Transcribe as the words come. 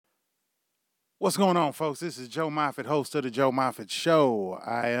What's going on, folks? This is Joe Moffett, host of the Joe Moffett Show.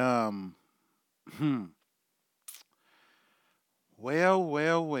 Hmm,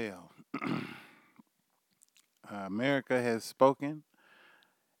 well. America has spoken,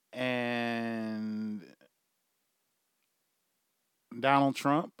 and Donald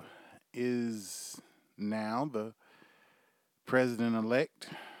Trump is now the president elect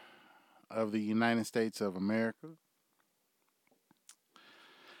of the United States of America.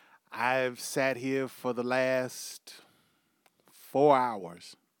 I've sat here for the last 4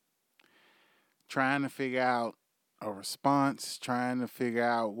 hours trying to figure out a response, trying to figure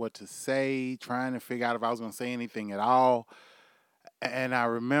out what to say, trying to figure out if I was going to say anything at all. And I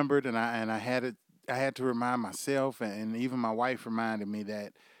remembered, I had to remind myself, and even my wife reminded me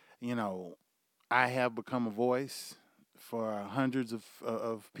that, you know, I have become a voice for hundreds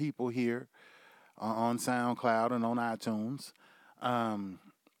of people here on SoundCloud and on iTunes. Um,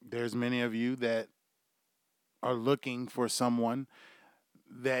 there's many of you that are looking for someone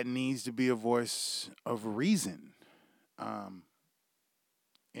that needs to be a voice of reason um,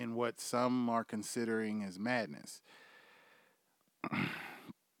 in what some are considering as madness.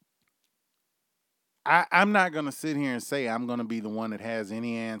 I'm not going to sit here and say I'm going to be the one that has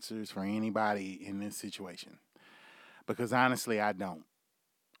any answers for anybody in this situation because honestly, I don't.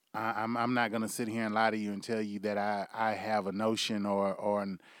 I'm not going to sit here and lie to you and tell you that I have a notion or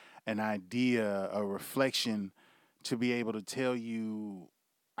an idea, a reflection to be able to tell you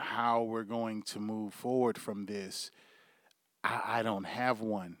how we're going to move forward from this. I don't have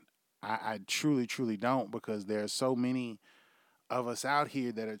one. I truly don't because there are so many of us out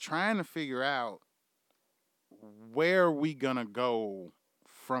here that are trying to figure out where are we going to go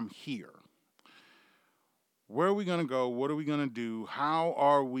from here? Where are we going to go? What are we going to do? How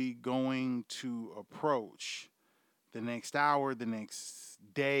are we going to approach the next hour, the next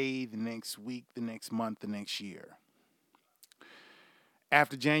day, the next week, the next month, the next year?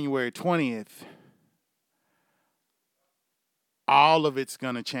 After January 20th, all of it's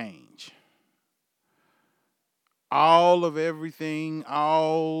going to change. All of everything,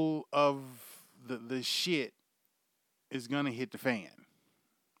 all of the shit is going to hit the fan.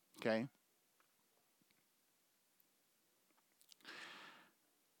 Okay?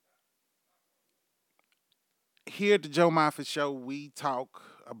 Here at the Joe Moffett Show, we talk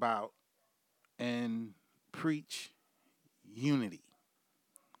about and preach unity.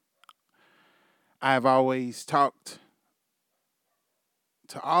 I've always talked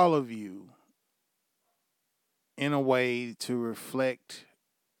to all of you in a way to reflect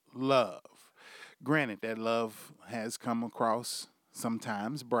love. Granted, that love has come across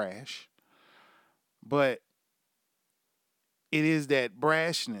sometimes brash, but it is that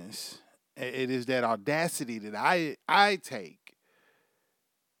brashness, it is that audacity that I take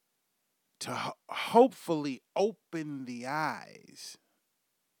to hopefully open the eyes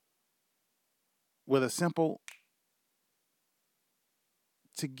with a simple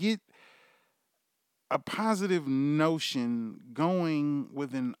to get a positive notion going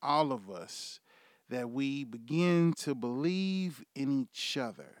within all of us that we begin to believe in each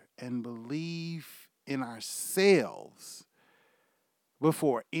other and believe in ourselves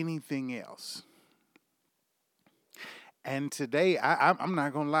before anything else. And today, I'm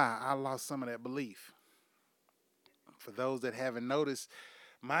not going to lie, I lost some of that belief. For those that haven't noticed,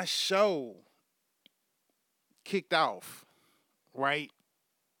 my show kicked off right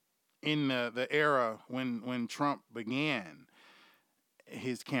in the era when Trump began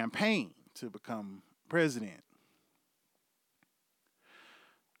his campaign to become president.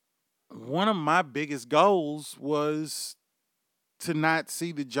 One of my biggest goals was to not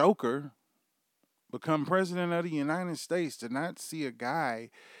see the Joker become president of the United States, to not see a guy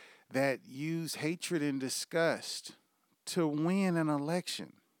that used hatred and disgust to win an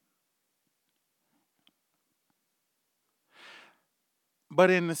election. But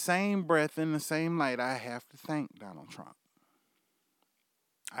in the same breath, in the same light, I have to thank Donald Trump.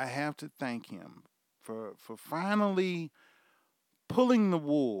 I have to thank him for finally pulling the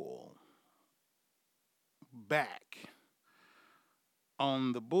wool back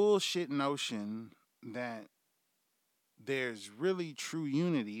on the bullshit notion that there's really true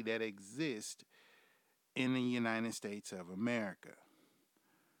unity that exists in the United States of America.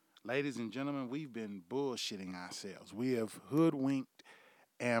 Ladies and gentlemen, we've been bullshitting ourselves. We have hoodwinked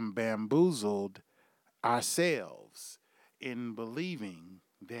and bamboozled ourselves in believing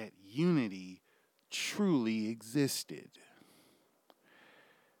that unity truly existed.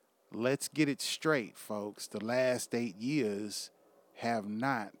 Let's get it straight, folks. The last 8 years have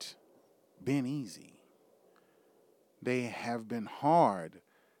not been easy. They have been hard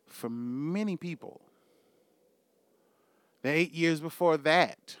for many people. The 8 years before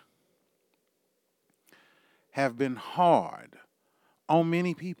that have been hard on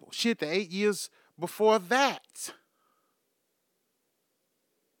many people. Shit, the 8 years before that.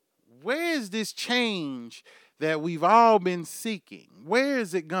 Where is this change that we've all been seeking? Where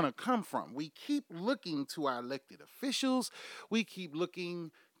is it going to come from? We keep looking to our elected officials. We keep looking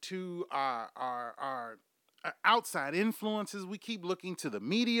to our outside influences. We keep looking to the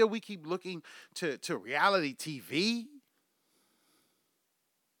media. We keep looking to reality TV.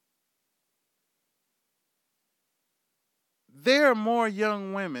 There are more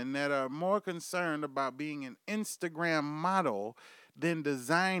young women that are more concerned about being an Instagram model than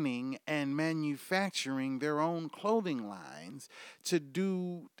designing and manufacturing their own clothing lines to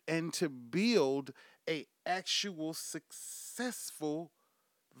do and to build a actual successful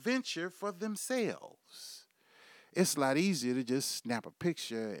venture for themselves. It's a lot easier to just snap a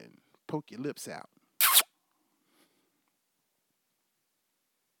picture and poke your lips out.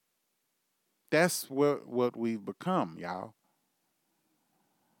 That's what we've become, y'all.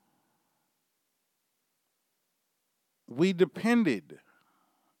 We depended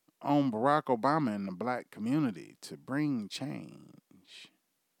on Barack Obama and the black community to bring change.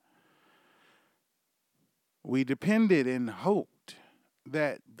 We depended and hoped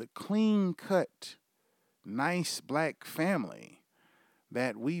that the clean cut, nice black family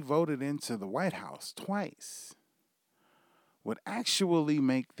that we voted into the White House twice would actually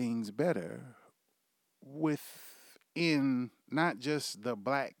make things better within not just the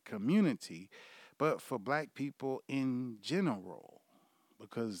black community, but for black people in general.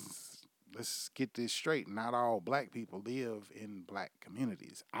 Because let's get this straight, not all black people live in black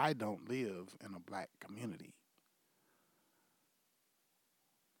communities. I don't live in a black community.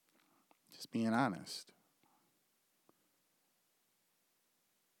 Just being honest.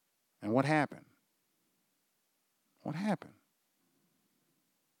 And what happened? What happened?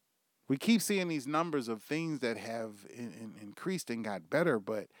 We keep seeing these numbers of things that have increased and got better,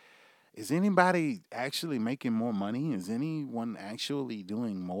 but is anybody actually making more money? Is anyone actually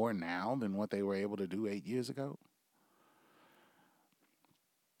doing more now than what they were able to do 8 years ago?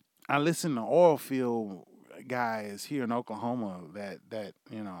 I listen to oil field guys here in Oklahoma that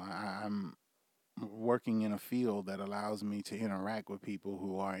I'm working in a field that allows me to interact with people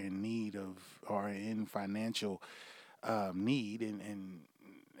who are in need of or in financial need and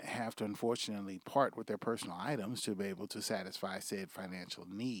have to unfortunately part with their personal items to be able to satisfy said financial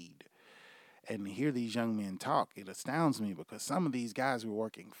need. And to hear these young men talk, it astounds me because some of these guys were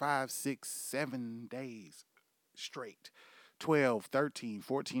working 5, 6, 7 days straight, 12, 13,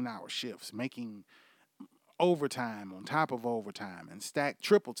 14-hour shifts, making overtime on top of overtime and stacked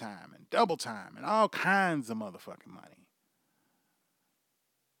triple time and double time and all kinds of motherfucking money.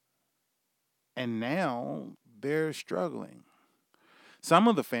 And now they're struggling. Some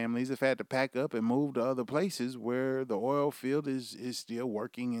of the families have had to pack up and move to other places where the oil field is still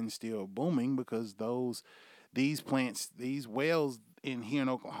working and still booming because these plants, these wells in here in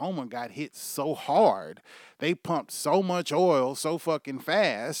Oklahoma got hit so hard. They pumped so much oil so fucking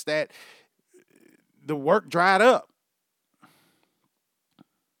fast that the work dried up.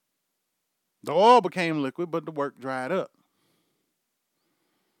 The oil became liquid, but the work dried up.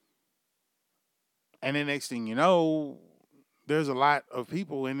 And the next thing you know, there's a lot of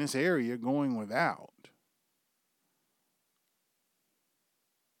people in this area going without.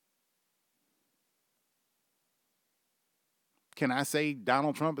 Can I say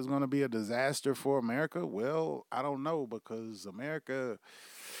Donald Trump is going to be a disaster for America? Well, I don't know because America,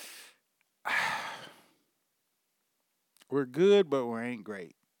 we're good, but we ain't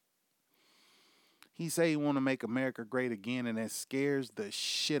great. He say he want to make America great again, and that scares the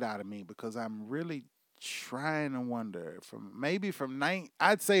shit out of me because I'm really trying to wonder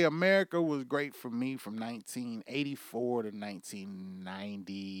I'd say America was great for me from 1984 to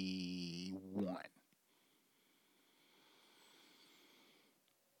 1991,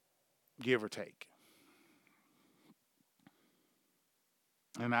 give or take.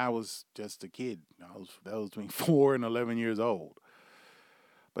 And I was just a kid. That was between 4 and 11 years old.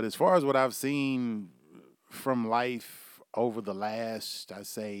 But as far as what I've seen from life over the last, I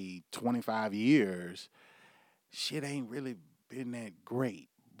say, 25 years, shit ain't really been that great.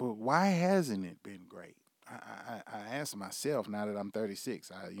 But why hasn't it been great? I ask myself now that I'm 36.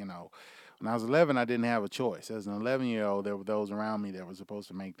 When I was 11, I didn't have a choice. As an 11-year-old, there were those around me that were supposed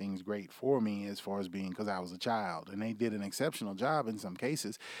to make things great for me as far as being because I was a child. And they did an exceptional job in some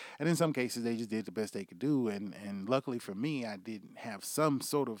cases. And in some cases, they just did the best they could do. And luckily for me, I didn't have some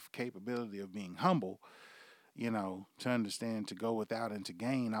sort of capability of being humble. to understand to go without and to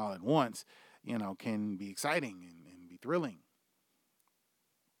gain all at once, can be exciting and be thrilling.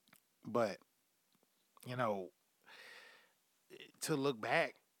 But, you know, to look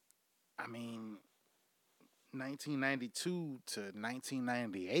back, I mean, 1992 to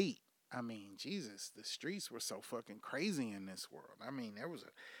 1998. I mean, Jesus, the streets were so fucking crazy in this world. I mean,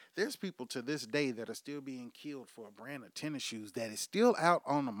 there's people to this day that are still being killed for a brand of tennis shoes that is still out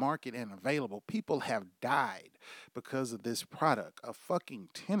on the market and available. People have died because of this product, a fucking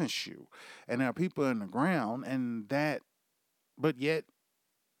tennis shoe. And there are people in the ground but yet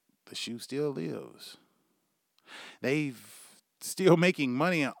the shoe still lives. They've still making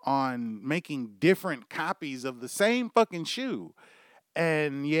money on making different copies of the same fucking shoe.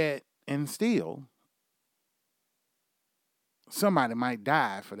 And still, somebody might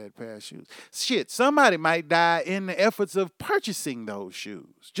die for that pair of shoes. Shit, somebody might die in the efforts of purchasing those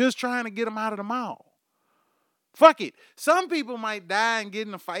shoes, just trying to get them out of the mall. Fuck it. Some people might die and get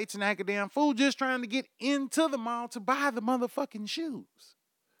into fights and act a damn fool just trying to get into the mall to buy the motherfucking shoes.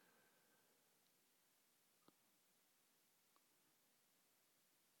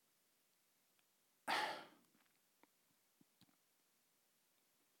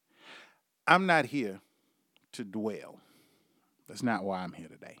 I'm not here to dwell. That's not why I'm here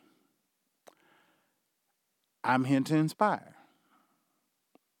today. I'm here to inspire.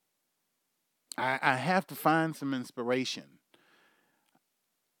 I have to find some inspiration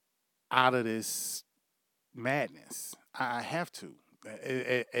out of this madness. I have to.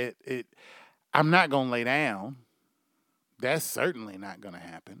 I'm not going to lay down. That's certainly not going to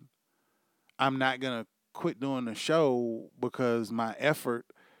happen. I'm not going to quit doing the show because my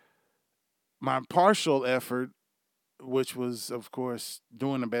partial effort, which was, of course,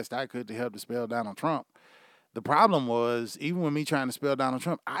 doing the best I could to help dispel Donald Trump. The problem was, even with me trying to spell Donald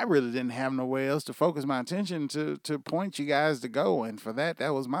Trump, I really didn't have nowhere else to focus my attention to point you guys to go. And for that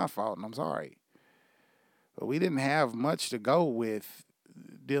was my fault, and I'm sorry. But we didn't have much to go with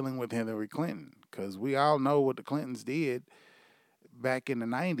dealing with Hillary Clinton, because we all know what the Clintons did back in the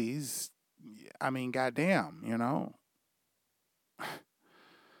 90s. I mean, goddamn,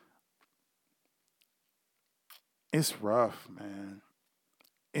 It's rough, man.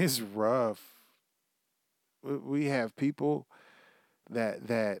 It's rough. We have people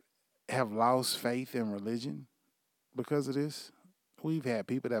that have lost faith in religion because of this. We've had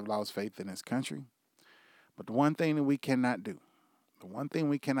people that have lost faith in this country. But the one thing that we cannot do, the one thing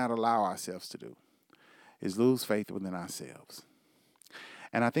we cannot allow ourselves to do, is lose faith within ourselves.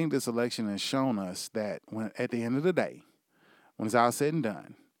 And I think this election has shown us that at the end of the day, when it's all said and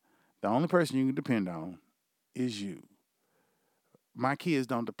done, the only person you can depend on is you. My kids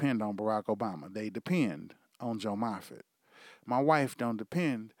don't depend on Barack Obama. They depend on Joe Moffett. My wife don't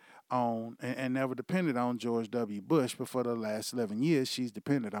depend on and never depended on George W. Bush, but for the last 11 years, she's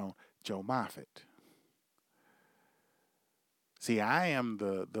depended on Joe Moffett. See, I am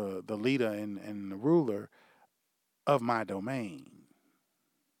the leader and the ruler of my domain.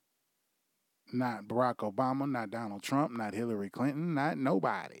 Not Barack Obama, not Donald Trump, not Hillary Clinton, not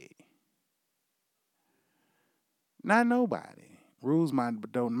nobody. Not nobody rules my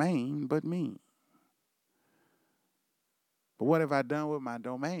domain but me. But what have I done with my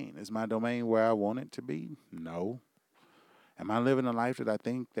domain? Is my domain where I want it to be? No. Am I living a life that I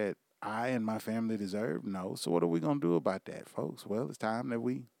think that I and my family deserve? No. So what are we going to do about that, folks? Well, it's time that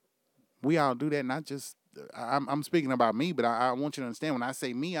we all do that. Not just, I'm speaking about me, but I want you to understand when I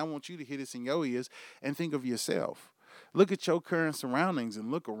say me, I want you to hear this in your ears and think of yourself. Look at your current surroundings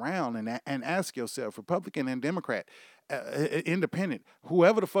and look around and ask yourself, Republican and Democrat, independent,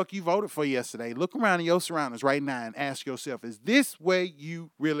 whoever the fuck you voted for yesterday, look around in your surroundings right now and ask yourself, is this where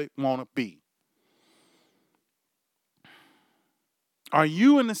you really want to be? Are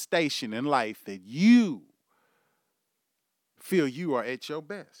you in a station in life that you feel you are at your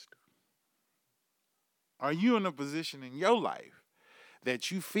best? Are you in a position in your life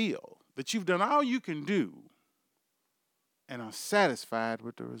that you feel that you've done all you can do and are satisfied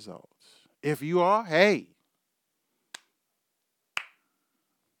with the results? If you are, hey,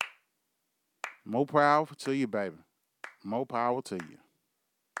 more power to you, baby. More power to you.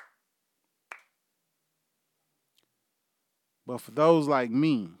 But for those like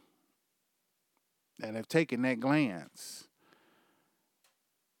me that have taken that glance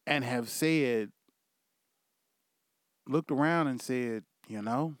and have looked around and said,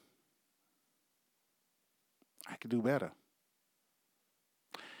 I could do better.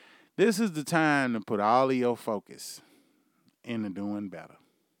 This is the time to put all of your focus into doing better.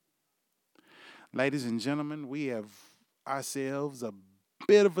 Ladies and gentlemen, we have ourselves a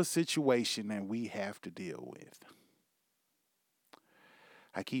bit of a situation that we have to deal with.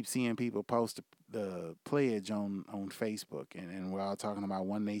 I keep seeing people post the pledge on Facebook, and we're all talking about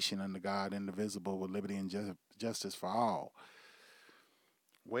one nation under God, indivisible, with liberty and justice for all.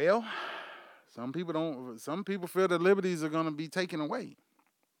 Well, some people don't. Some people feel that liberties are going to be taken away.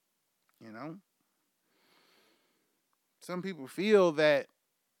 You know, some people feel that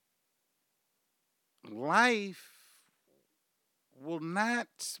life will not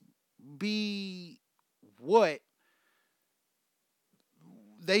be what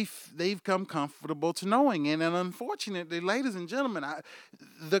they've come comfortable to knowing. And unfortunately, ladies and gentlemen,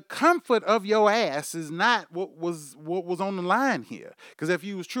 the comfort of your ass is not what was on the line here. Because if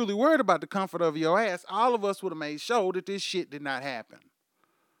you was truly worried about the comfort of your ass, all of us would have made sure that this shit did not happen.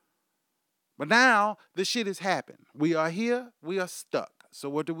 But now the shit has happened. We are here. We are stuck. So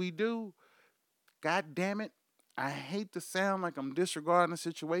what do? God damn it. I hate to sound like I'm disregarding the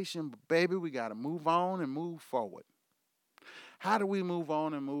situation, but baby, we got to move on and move forward. How do we move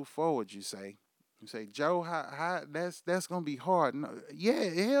on and move forward, you say? You say, Joe, how that's going to be hard. No, yeah,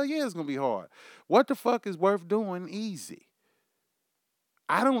 hell yeah, it's going to be hard. What the fuck is worth doing easy?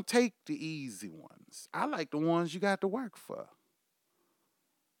 I don't take the easy ones. I like the ones you got to work for.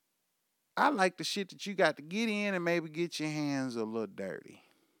 I like the shit that you got to get in and maybe get your hands a little dirty.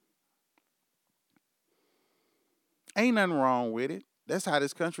 Ain't nothing wrong with it. That's how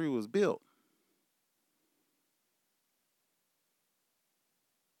this country was built.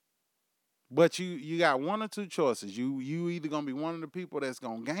 But you got one or two choices. You either gonna be one of the people that's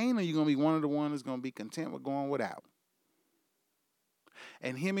gonna gain, or you gonna be one of the ones that's gonna be content with going without.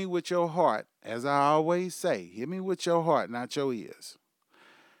 And hear me with your heart, as I always say, hear me with your heart, not your ears.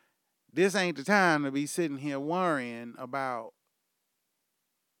 This ain't the time to be sitting here worrying about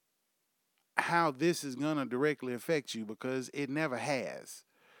how this is gonna directly affect you, because it never has.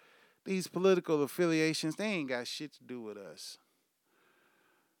 These political affiliations, they ain't got shit to do with us.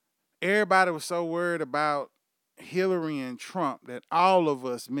 Everybody was so worried about Hillary and Trump that all of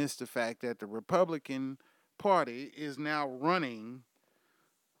us missed the fact that the Republican Party is now running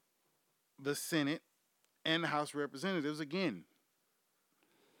the Senate and the House of Representatives again.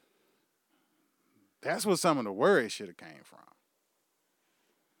 That's what some of the worry should have came from.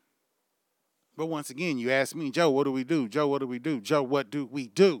 But once again, you ask me, Joe, what do we do? Joe, what do we do? Joe, what do we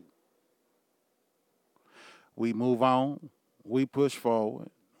do? We move on. We push forward.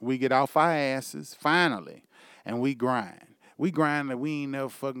 We get off our asses, finally, and we grind. We grind that we ain't never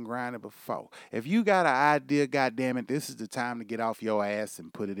fucking grinded before. If you got an idea, goddammit, this is the time to get off your ass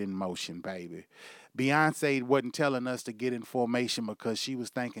and put it in motion, baby. Beyonce wasn't telling us to get in formation because she was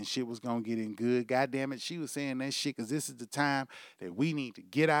thinking shit was going to get in good. Goddammit, she was saying that shit because this is the time that we need to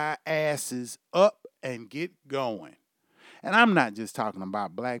get our asses up and get going. And I'm not just talking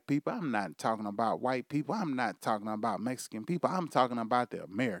about black people. I'm not talking about white people. I'm not talking about Mexican people. I'm talking about the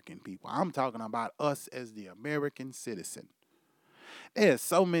American people. I'm talking about us as the American citizen. There's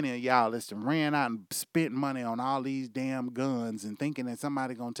so many of y'all that ran out and spent money on all these damn guns and thinking that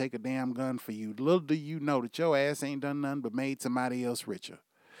somebody gonna take a damn gun for you. Little do you know that your ass ain't done nothing but made somebody else richer.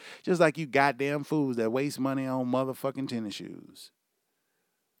 Just like you goddamn fools that waste money on motherfucking tennis shoes.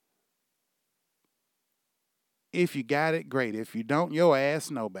 If you got it, great. If you don't, your ass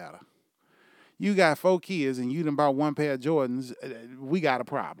know better. You got 4 kids and you done bought one pair of Jordans, we got a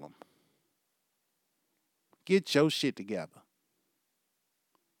problem. Get your shit together.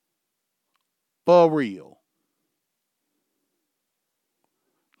 For real.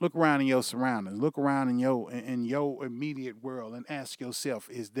 Look around in your surroundings. Look around in your immediate world and ask yourself,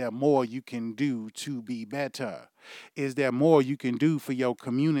 is there more you can do to be better? Is there more you can do for your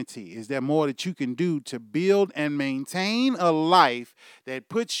community? Is there more that you can do to build and maintain a life that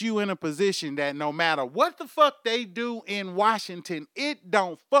puts you in a position that no matter what the fuck they do in Washington, it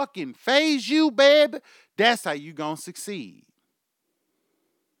don't fucking faze you, baby? That's how you gonna succeed.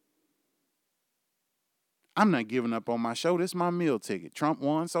 I'm not giving up on my show. This is my meal ticket. Trump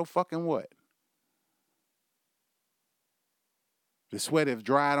won, so fucking what? The sweat has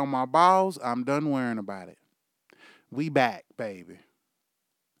dried on my balls. I'm done worrying about it. We back, baby.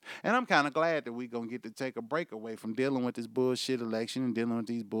 And I'm kind of glad that we're going to get to take a break away from dealing with this bullshit election and dealing with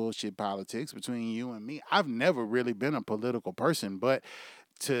these bullshit politics between you and me. I've never really been a political person, but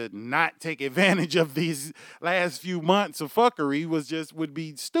to not take advantage of these last few months of fuckery would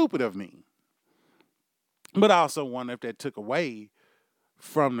be stupid of me. But I also wonder if that took away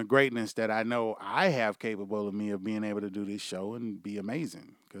from the greatness that I know I have capable of me of being able to do this show and be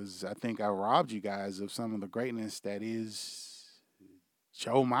amazing. Because I think I robbed you guys of some of the greatness that is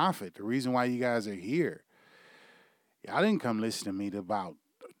Joe Moffett. The reason why you guys are here Y'all didn't come listen to me about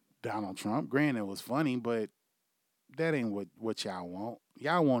Donald Trump. Granted, it was funny, but that ain't what y'all want.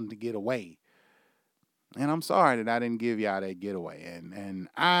 Y'all wanted to get away. And I'm sorry that I didn't give y'all that getaway. And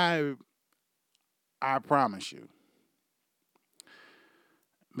I promise you,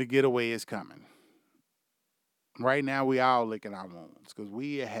 the getaway is coming. Right now, we all licking our wounds because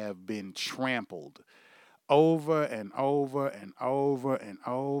we have been trampled over and over and over and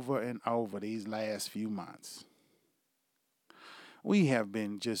over and over these last few months. We have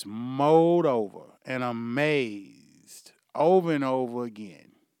been just mowed over and amazed over and over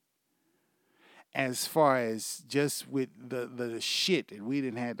again as far as just with the shit that we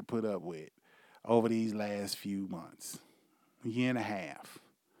didn't have to put up with over these last few months, a year and a half,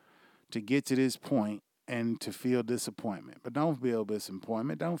 to get to this point and to feel disappointment. But don't feel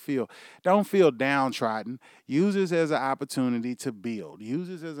disappointment. Don't feel downtrodden. Use this as an opportunity to build. Use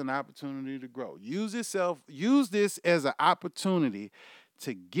this as an opportunity to grow. Use this as an opportunity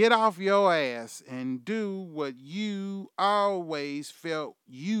to get off your ass and do what you always felt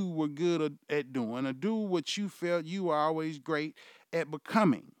you were good at doing, or do what you felt you were always great at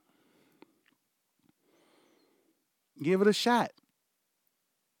becoming. Give it a shot.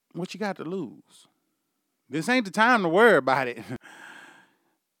 What you got to lose? This ain't the time to worry about it.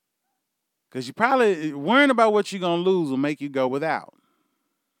 Because you probably worrying about what you're going to lose will make you go without.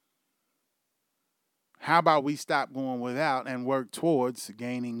 How about we stop going without and work towards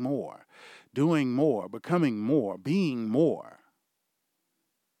gaining more, doing more, becoming more, being more,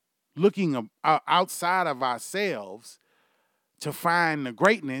 looking outside of ourselves to find the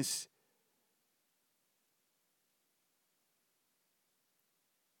greatness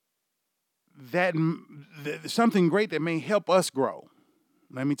that something great that may help us grow.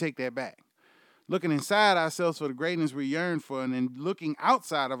 Let me take that back. Looking inside ourselves for the greatness we yearn for, and then looking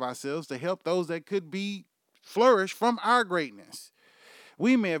outside of ourselves to help those that could be flourish from our greatness.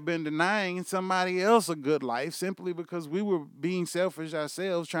 We may have been denying somebody else a good life simply because we were being selfish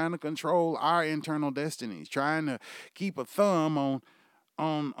ourselves, trying to control our internal destinies, trying to keep a thumb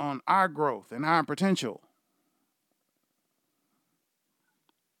on our growth and our potential.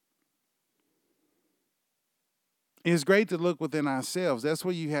 It's great to look within ourselves. That's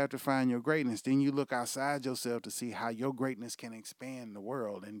where you have to find your greatness. Then you look outside yourself to see how your greatness can expand the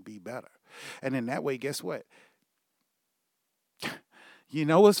world and be better. And in that way, guess what? You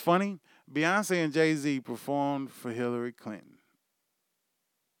know what's funny? Beyonce and Jay-Z performed for Hillary Clinton.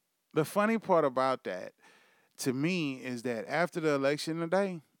 The funny part about that, to me, is that after the election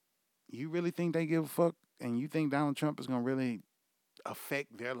today, you really think they give a fuck? And you think Donald Trump is going to really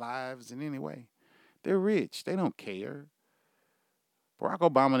affect their lives in any way? They're rich. They don't care. Barack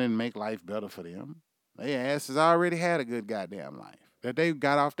Obama didn't make life better for them. Their asses already had a good goddamn life that they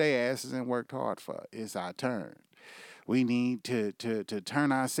got off their asses and worked hard for. It's our turn. We need to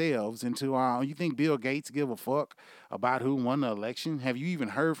turn ourselves into our own. You think Bill Gates give a fuck about who won the election? Have you even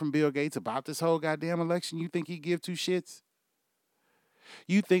heard from Bill Gates about this whole goddamn election? You think he give two shits?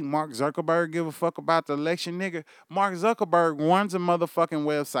 You think Mark Zuckerberg give a fuck about the election, nigga? Mark Zuckerberg runs a motherfucking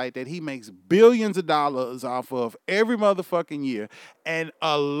website that he makes billions of dollars off of every motherfucking year, and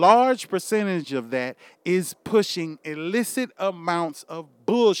a large percentage of that is pushing illicit amounts of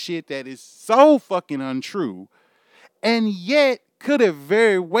bullshit that is so fucking untrue, and yet could have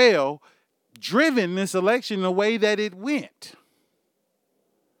very well driven this election the way that it went.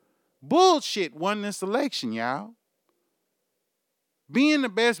 Bullshit won this election, y'all. Being the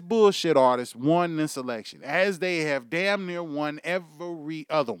best bullshit artist won this election, as they have damn near won every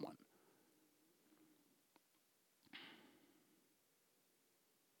other one.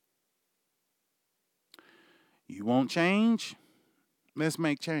 You want change? Let's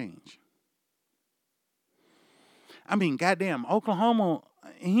make change. I mean, goddamn, Oklahoma,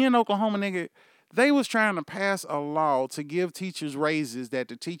 here in Oklahoma, nigga, they was trying to pass a law to give teachers raises that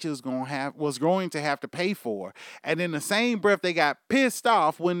the teachers was going to have to pay for. And in the same breath, they got pissed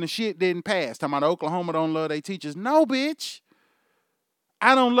off when the shit didn't pass. Talking about Oklahoma don't love their teachers. No, bitch.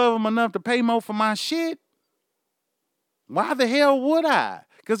 I don't love them enough to pay more for my shit. Why the hell would I?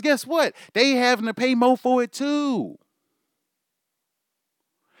 Because guess what? They having to pay more for it too.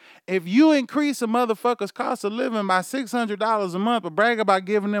 If you increase a motherfucker's cost of living by $600 a month, but brag about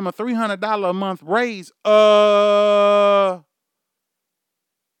giving them a $300 a month raise, nigga,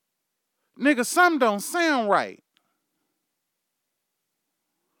 something don't sound right.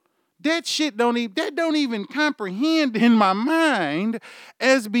 That shit don't even comprehend in my mind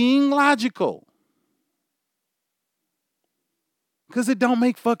as being logical. Because it don't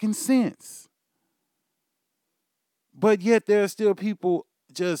make fucking sense. But yet there are still people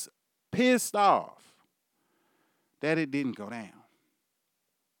just pissed off that it didn't go down.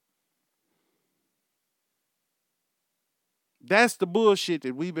 That's the bullshit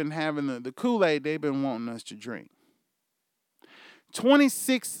that we've been having, the Kool-Aid they've been wanting us to drink.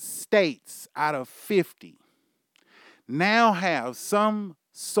 26 states out of 50 now have some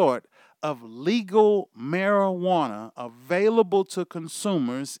sort of legal marijuana available to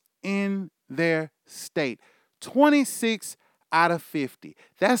consumers in their state. 26 out of 50.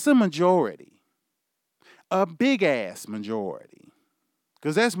 That's a majority. A big ass majority.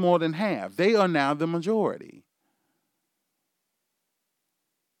 Because that's more than half. They are now the majority.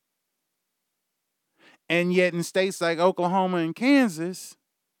 And yet in states like Oklahoma and Kansas,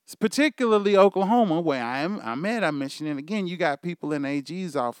 particularly Oklahoma, where I'm at, I mentioned it again, you got people in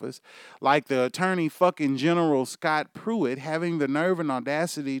AG's office, like the Attorney fucking General Scott Pruitt, having the nerve and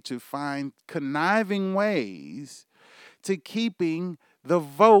audacity to find conniving ways to keeping the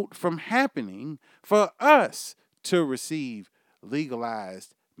vote from happening for us to receive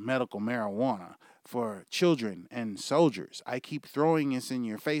legalized medical marijuana for children and soldiers. I keep throwing this in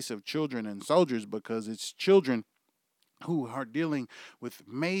your face of children and soldiers because it's children who are dealing with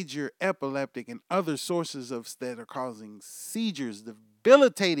major epileptic and other sources that are causing seizures,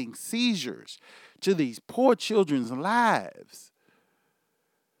 debilitating seizures to these poor children's lives.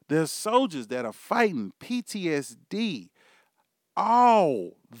 There's soldiers that are fighting PTSD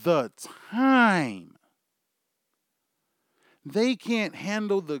all the time. They can't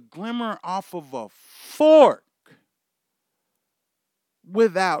handle the glimmer off of a fork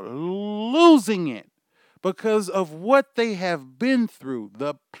without losing it because of what they have been through,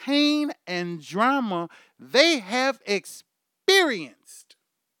 the pain and drama they have experienced.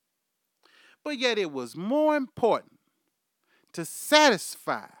 But yet it was more important to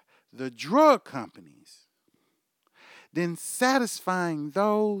satisfy the drug companies than satisfying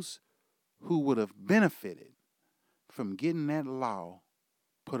those who would have benefited from getting that law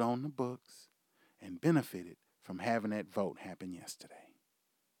put on the books and benefited from having that vote happen yesterday.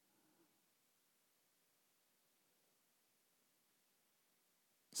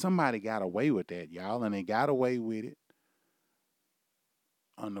 Somebody got away with that, y'all, and they got away with it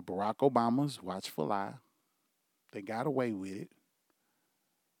under Barack Obama's watchful eye. They got away with it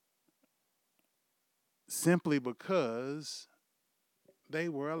simply because they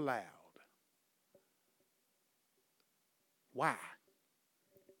were allowed. Why?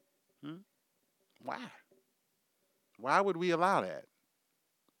 Why? Why would we allow that?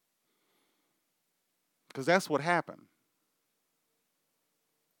 Because that's what happened.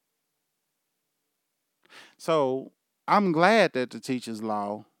 So I'm glad that the teachers'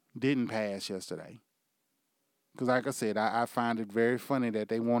 law didn't pass yesterday. Because like I said, I find it very funny that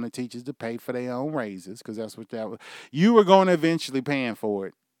they wanted teachers to pay for their own raises, because that's what that was. You were going to eventually paying for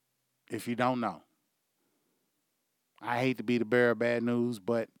it, if you don't know. I hate to be the bearer of bad news,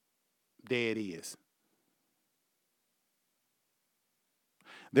 but there it is.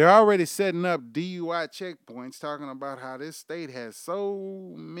 They're already setting up DUI checkpoints, talking about how this state has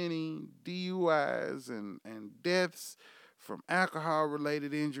so many DUIs and deaths from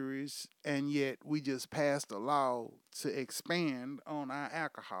alcohol-related injuries, and yet we just passed a law to expand on our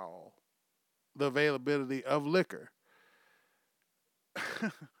alcohol, the availability of liquor.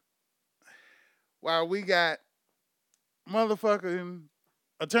 While we got motherfucking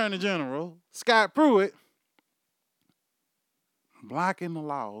Attorney General Scott Pruitt blocking the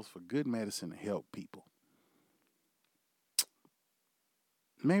laws for good medicine to help people.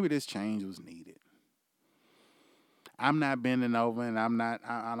 Maybe this change was needed. I'm not bending over, and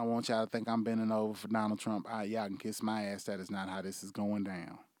I don't want y'all to think I'm bending over for Donald Trump. Y'all can kiss my ass. That is not how this is going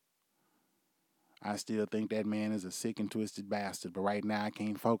down. I still think that man is a sick and twisted bastard, but right now I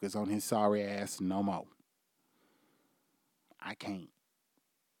can't focus on his sorry ass no more. I can't.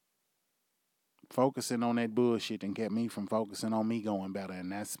 Focusing on that bullshit and kept me from focusing on me going better,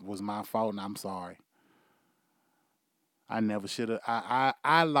 and that was my fault, and I'm sorry. I never should have.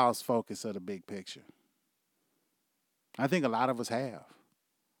 I lost focus of the big picture. I think a lot of us have.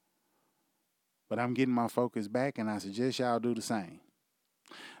 But I'm getting my focus back, and I suggest y'all do the same.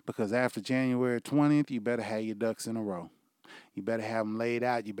 Because after January 20th, you better have your ducks in a row. You better have them laid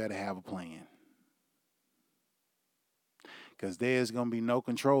out. You better have a plan. Because there's going to be no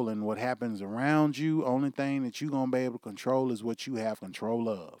controlling what happens around you. Only thing that you're going to be able to control is what you have control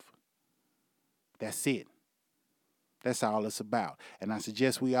of. That's it. That's all it's about. And I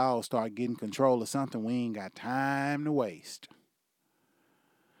suggest we all start getting control of something. We ain't got time to waste.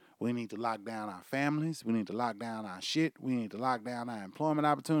 We need to lock down our families. We need to lock down our shit. We need to lock down our employment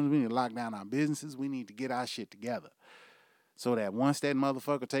opportunities. We need to lock down our businesses. We need to get our shit together. So that once that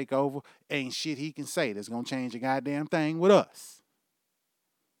motherfucker take over, ain't shit he can say that's gonna change a goddamn thing with us.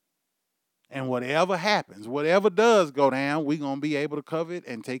 And whatever happens, whatever does go down, we gonna be able to cover it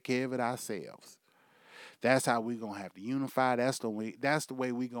and take care of it ourselves. That's how we gonna have to unify. That's the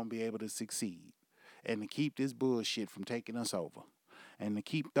way we gonna be able to succeed. And to keep this bullshit from taking us over. And to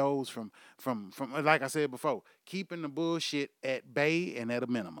keep those from like I said before, keeping the bullshit at bay and at a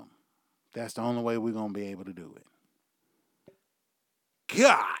minimum. That's the only way we're gonna be able to do it.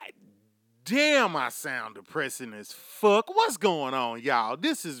 God damn, I sound depressing as fuck. What's going on, y'all?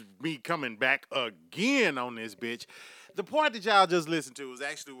 This is me coming back again on this bitch. The part that y'all just listened to was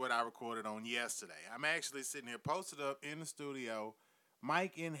actually what I recorded on yesterday. I'm actually sitting here posted up in the studio,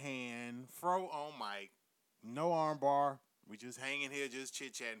 mic in hand, fro on mic, no armbar. We just hanging here, just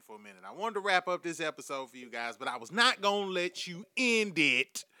chit-chatting for a minute. I wanted to wrap up this episode for you guys, but I was not going to let you end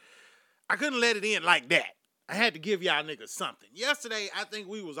it. I couldn't let it end like that. I had to give y'all niggas something. Yesterday, I think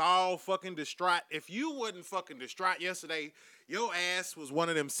we was all fucking distraught. If you wasn't fucking distraught yesterday, your ass was one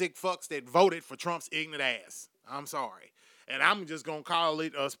of them sick fucks that voted for Trump's ignorant ass. I'm sorry. And I'm just going to call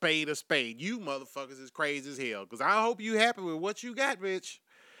it a spade a spade. You motherfuckers is crazy as hell. Because I hope you happy with what you got, bitch.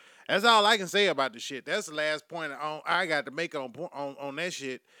 That's all I can say about the shit. That's the last point I got to make on that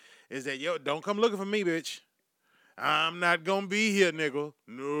shit. Is that, yo, don't come looking for me, bitch. I'm not going to be here, nigga.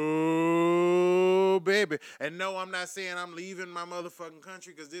 No, baby. And no, I'm not saying I'm leaving my motherfucking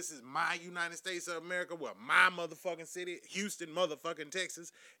country because this is my United States of America where my motherfucking city, Houston motherfucking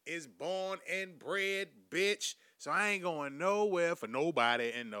Texas, is born and bred, bitch. So I ain't going nowhere for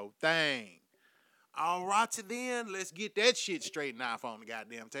nobody and no thing. All right, then, let's get that shit straightened off on the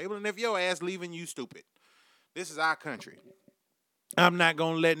goddamn table. And if your ass leaving, you stupid. This is our country. I'm not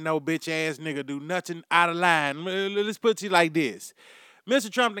going to let no bitch-ass nigga do nothing out of line. Let's put it like this.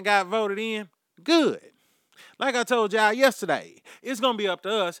 Mr. Trump done got voted in. Good. Like I told y'all yesterday, it's going to be up to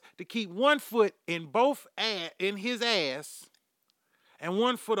us to keep one foot in his ass and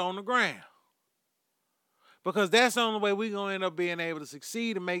one foot on the ground. Because that's the only way we're going to end up being able to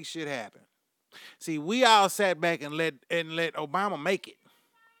succeed and make shit happen. See, we all sat back and let Obama make it.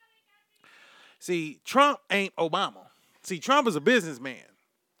 See, Trump ain't Obama. See, Trump is a businessman.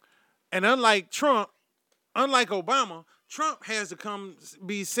 And unlike Obama, Trump has to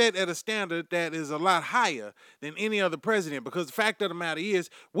be set at a standard that is a lot higher than any other president because the fact of the matter is,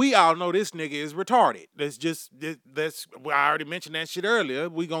 we all know this nigga is retarded. I already mentioned that shit earlier.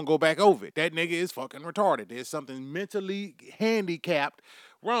 We gonna go back over it. That nigga is fucking retarded. There's something mentally handicapped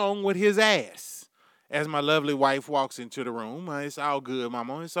wrong with his ass. As my lovely wife walks into the room, it's all good,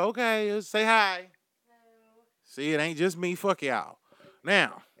 mama. It's okay. Say hi. See, it ain't just me. Fuck y'all.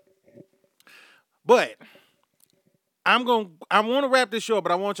 Now, but I want to wrap this short,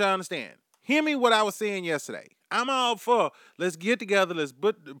 but I want y'all to understand. Hear me what I was saying yesterday. I'm all for let's get together. Let's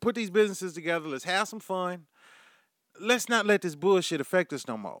put these businesses together. Let's have some fun. Let's not let this bullshit affect us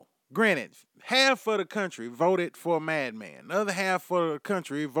no more. Granted, half of the country voted for a madman. The other half of the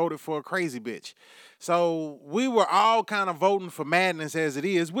country voted for a crazy bitch. So we were all kind of voting for madness as it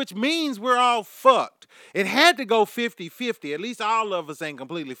is, which means we're all fucked. It had to go 50-50. At least all of us ain't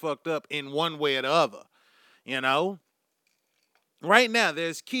completely fucked up in one way or the other. You know? Right now,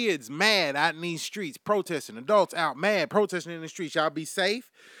 there's kids mad out in these streets protesting. Adults out mad protesting in the streets. Y'all be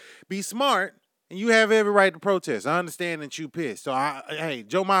safe, be smart, and you have every right to protest. I understand that you pissed. So, hey,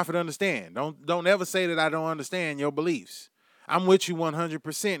 Joe Moffett, understand. Don't ever say that I don't understand your beliefs. I'm with you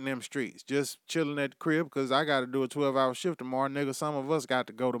 100% in them streets. Just chilling at the crib because I got to do a 12-hour shift tomorrow. Nigga, some of us got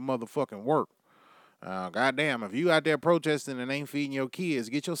to go to motherfucking work. Goddamn, if you out there protesting and ain't feeding your kids,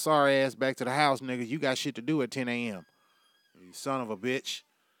 get your sorry ass back to the house, nigga. You got shit to do at 10 a.m. You son of a bitch.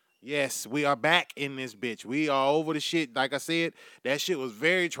 Yes, we are back in this bitch. We are over the shit. Like I said, that shit was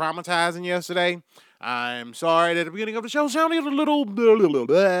very traumatizing yesterday. I'm sorry that at the beginning of the show sounded a little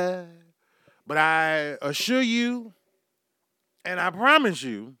blah. But I assure you, and I promise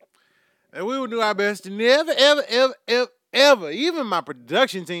you, that we will do our best to never, ever, even my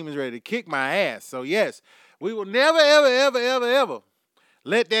production team is ready to kick my ass. So yes, we will never, ever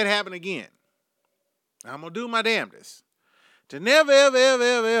let that happen again. I'm going to do my damnedest to never,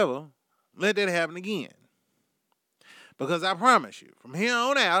 ever let that happen again. Because I promise you, from here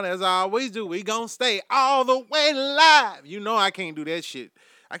on out, as I always do, we gonna stay all the way live. You know I can't do that shit.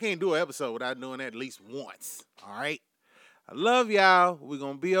 I can't do an episode without doing that at least once. All right? I love y'all. We're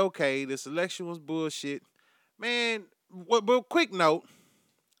gonna be okay. This election was bullshit. Man, but quick note,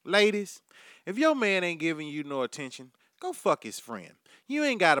 ladies, if your man ain't giving you no attention, go fuck his friend. You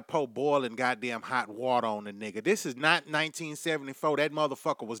ain't got to pour boiling goddamn hot water on the nigga. This is not 1974. That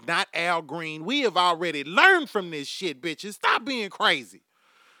motherfucker was not Al Green. We have already learned from this shit, bitches. Stop being crazy.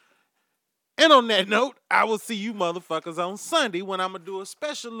 And on that note, I will see you motherfuckers on Sunday when I'm going to do a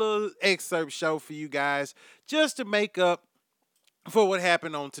special little excerpt show for you guys just to make up for what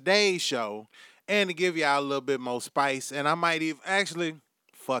happened on today's show and to give y'all a little bit more spice. And I might even, actually,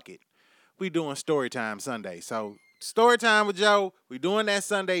 fuck it. We doing story time Sunday. So story time with Joe. We doing that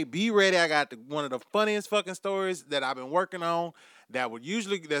Sunday. Be ready. I got one of the funniest fucking stories that I've been working on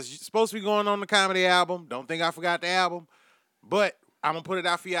that's supposed to be going on the comedy album. Don't think I forgot the album. But I'm going to put it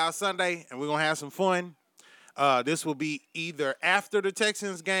out for y'all Sunday, and we're going to have some fun. This will be either after the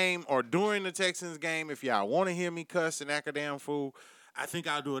Texans game or during the Texans game. If y'all want to hear me cuss and act a damn fool, I think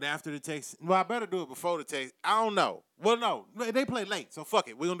I'll do it after the Texans. Well, I better do it before the Texans. I don't know. Well, no. They play late, so fuck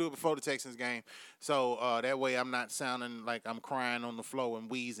it. We're going to do it before the Texans game. So that way I'm not sounding like I'm crying on the floor and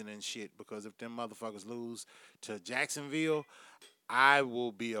wheezing and shit, because if them motherfuckers lose to Jacksonville, I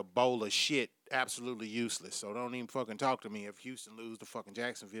will be a bowl of shit, absolutely useless. So don't even fucking talk to me if Houston lose to fucking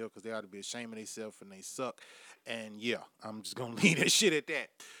Jacksonville, because they ought to be ashamed of themselves and they suck. And yeah, I'm just going to leave that shit at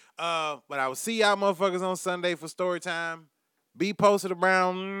that. But I will see y'all motherfuckers on Sunday for story time. Be posted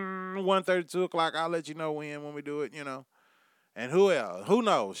around 1:30, 2 o'clock. I'll let you know when we do it, you know. And who else? Who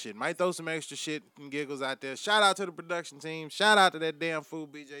knows? Shit, might throw some extra shit and giggles out there. Shout out to the production team. Shout out to that damn fool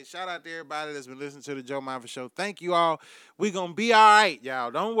BJ. Shout out to everybody that's been listening to the Joe Moffett Show. Thank you all. We gonna be all right,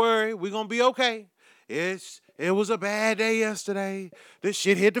 y'all. Don't worry. We gonna be okay. It was a bad day yesterday. This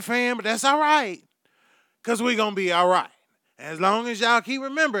shit hit the fan, but that's all right. Because we gonna be all right. As long as y'all keep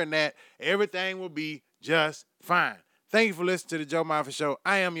remembering that, everything will be just fine. Thank you for listening to the Joe Moffett Show.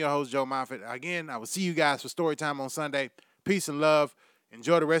 I am your host, Joe Moffett. Again, I will see you guys for story time on Sunday. Peace and love.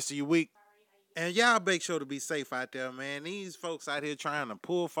 Enjoy the rest of your week. And y'all make sure to be safe out there, man. These folks out here trying to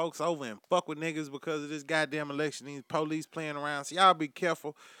pull folks over and fuck with niggas because of this goddamn election. These police playing around. So y'all be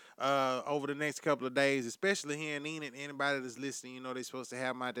careful over the next couple of days, especially here in Enid. Anybody that's listening, you know they supposed to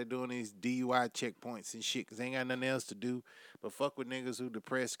have them out there doing these DUI checkpoints and shit because they ain't got nothing else to do but fuck with niggas who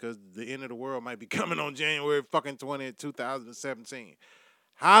depressed because the end of the world might be coming on January fucking 20th, 2017.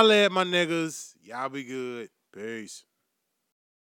 Holla at my niggas. Y'all be good. Peace.